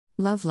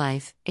Love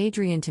Life,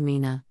 Adrian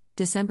Tamina,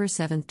 December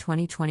 7,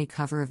 2020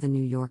 cover of The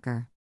New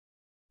Yorker.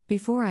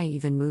 Before I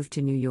even moved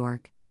to New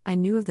York, I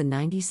knew of the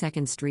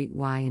 92nd Street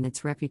Y and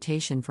its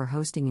reputation for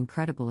hosting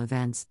incredible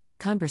events,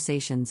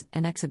 conversations,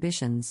 and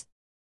exhibitions.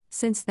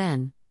 Since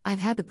then,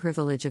 I've had the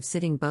privilege of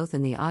sitting both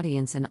in the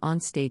audience and on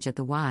stage at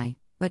the Y,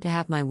 but to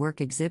have my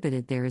work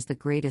exhibited there is the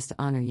greatest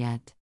honor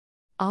yet.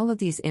 All of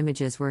these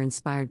images were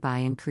inspired by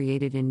and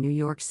created in New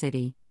York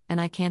City, and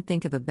I can't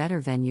think of a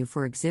better venue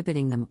for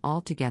exhibiting them all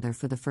together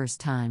for the first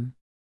time.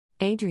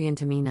 Adrian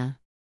Tamina.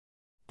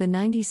 The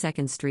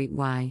 92nd Street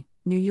Y,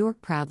 New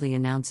York proudly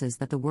announces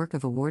that the work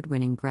of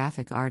award-winning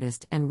graphic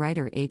artist and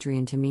writer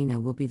Adrian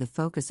Tamina will be the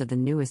focus of the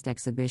newest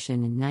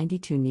exhibition in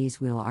 92 Knees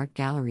Wheel Art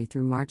Gallery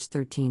through March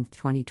 13,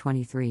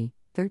 2023,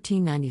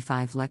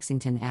 1395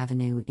 Lexington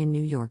Avenue in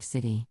New York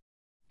City.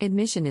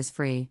 Admission is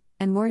free,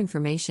 and more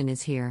information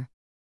is here.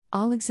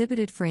 All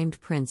exhibited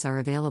framed prints are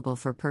available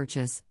for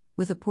purchase,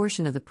 with a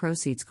portion of the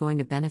proceeds going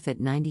to benefit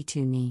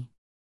 92 Knee.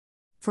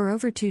 For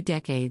over 2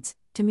 decades,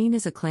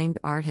 Tamina's acclaimed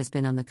art has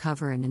been on the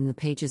cover and in the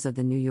pages of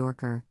The New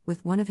Yorker,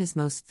 with one of his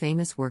most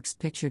famous works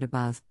pictured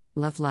above,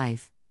 Love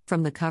Life,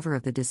 from the cover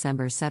of the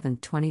December 7,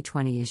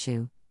 2020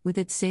 issue, with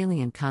its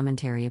salient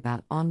commentary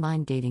about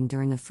online dating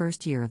during the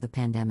first year of the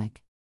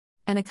pandemic.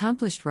 An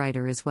accomplished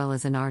writer as well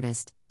as an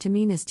artist,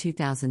 Tamina's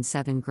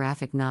 2007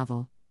 graphic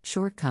novel,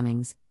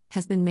 Shortcomings,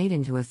 has been made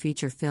into a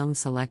feature film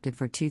selected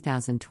for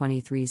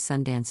 2023's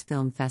Sundance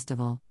Film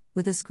Festival,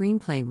 with a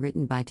screenplay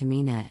written by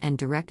Tamina and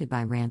directed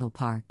by Randall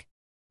Park.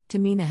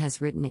 Tamina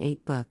has written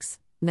 8 books,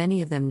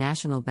 many of them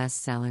national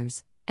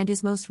bestsellers, and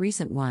his most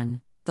recent one,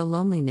 The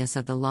Loneliness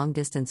of the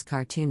Long-Distance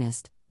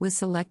Cartoonist, was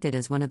selected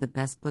as one of the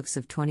best books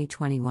of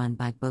 2021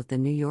 by both the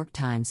New York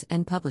Times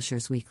and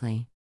Publishers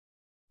Weekly.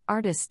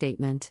 Artist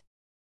Statement.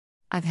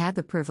 I've had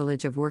the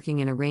privilege of working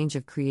in a range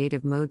of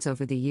creative modes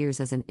over the years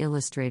as an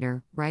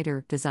illustrator,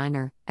 writer,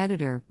 designer,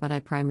 editor, but I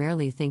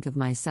primarily think of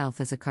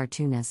myself as a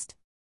cartoonist.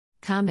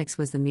 Comics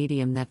was the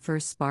medium that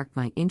first sparked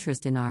my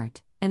interest in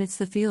art, and it's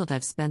the field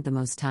I've spent the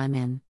most time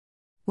in.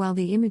 While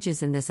the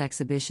images in this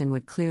exhibition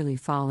would clearly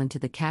fall into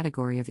the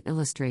category of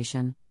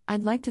illustration,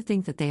 I'd like to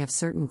think that they have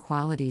certain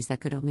qualities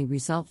that could only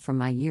result from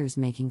my years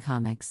making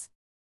comics.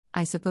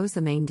 I suppose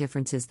the main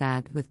difference is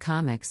that, with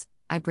comics,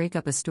 I break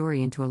up a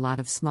story into a lot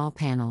of small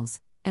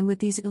panels, and with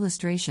these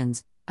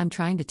illustrations, I'm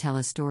trying to tell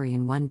a story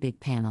in one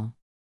big panel.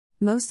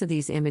 Most of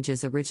these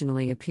images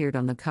originally appeared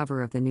on the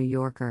cover of The New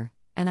Yorker,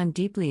 and I'm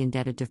deeply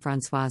indebted to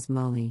Françoise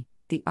Molly,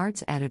 the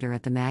arts editor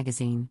at the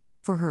magazine,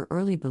 for her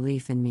early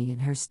belief in me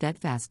and her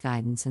steadfast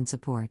guidance and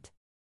support.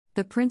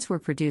 The prints were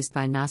produced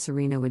by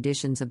Nasarino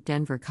Editions of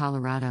Denver,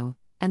 Colorado,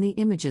 and the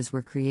images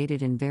were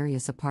created in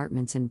various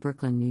apartments in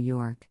Brooklyn, New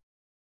York.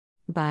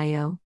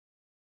 Bio.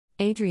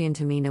 Adrian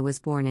Tamina was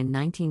born in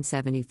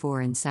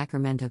 1974 in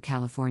Sacramento,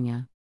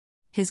 California.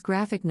 His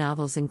graphic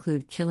novels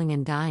include Killing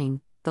and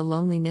Dying, The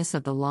Loneliness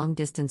of the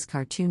Long-Distance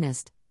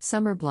Cartoonist,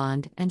 Summer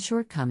Blonde, and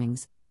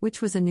Shortcomings,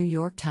 which was a New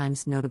York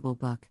Times notable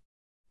book.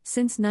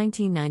 Since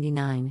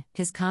 1999,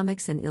 his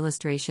comics and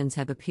illustrations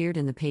have appeared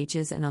in the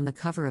pages and on the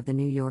cover of The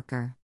New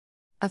Yorker.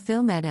 A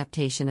film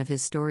adaptation of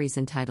his stories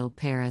entitled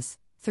Paris,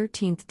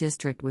 13th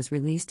District was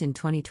released in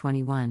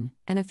 2021,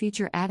 and a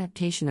feature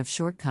adaptation of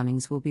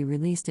Shortcomings will be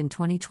released in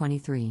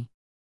 2023.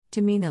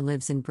 Tamina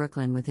lives in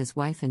Brooklyn with his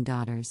wife and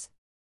daughters.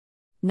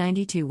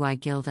 92Y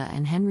Gilda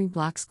and Henry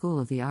Block School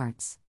of the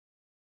Arts.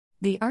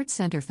 The Art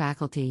Center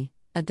faculty,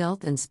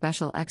 adult and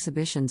special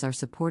exhibitions are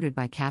supported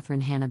by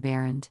Catherine Hannah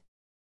Berendt.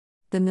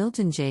 The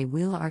Milton J.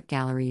 Wheel Art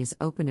Gallery is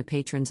open to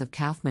patrons of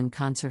Kaufman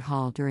Concert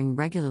Hall during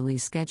regularly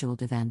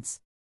scheduled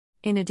events.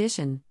 In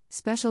addition,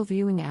 special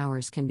viewing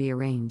hours can be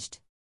arranged.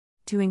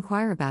 To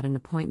inquire about an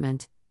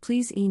appointment,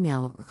 please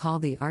email or call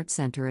the Art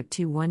Center at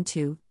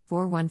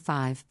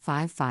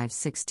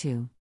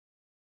 212-415-5562.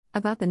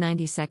 About the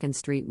 92nd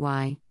Street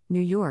Y,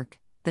 New York.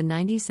 The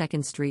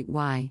 92nd Street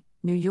Y,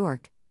 New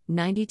York,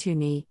 92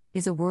 Knee,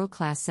 is a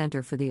world-class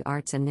center for the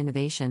arts and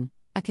innovation,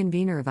 a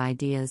convener of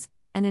ideas,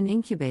 and an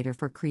incubator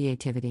for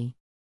creativity.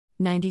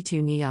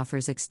 92 Knee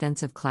offers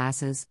extensive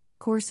classes,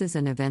 courses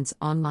and events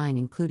online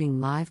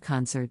including live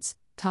concerts,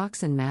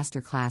 talks and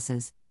master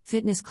classes,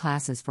 fitness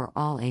classes for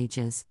all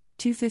ages,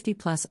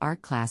 250-plus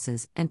art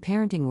classes, and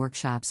parenting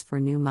workshops for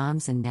new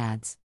moms and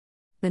dads.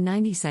 The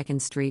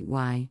 92nd Street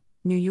Y,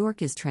 New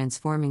York is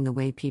transforming the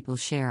way people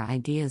share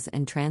ideas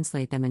and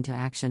translate them into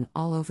action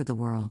all over the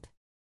world.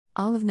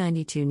 All of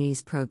 92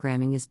 Knees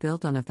programming is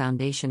built on a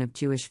foundation of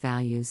Jewish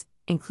values,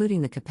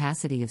 including the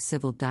capacity of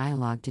civil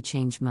dialogue to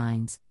change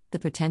minds, the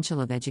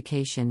potential of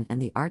education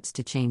and the arts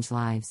to change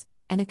lives,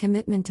 and a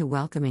commitment to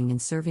welcoming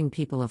and serving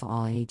people of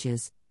all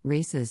ages,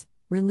 races,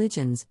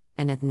 religions,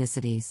 and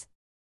ethnicities.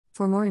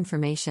 For more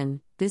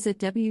information, visit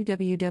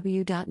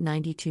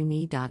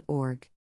www.92knee.org.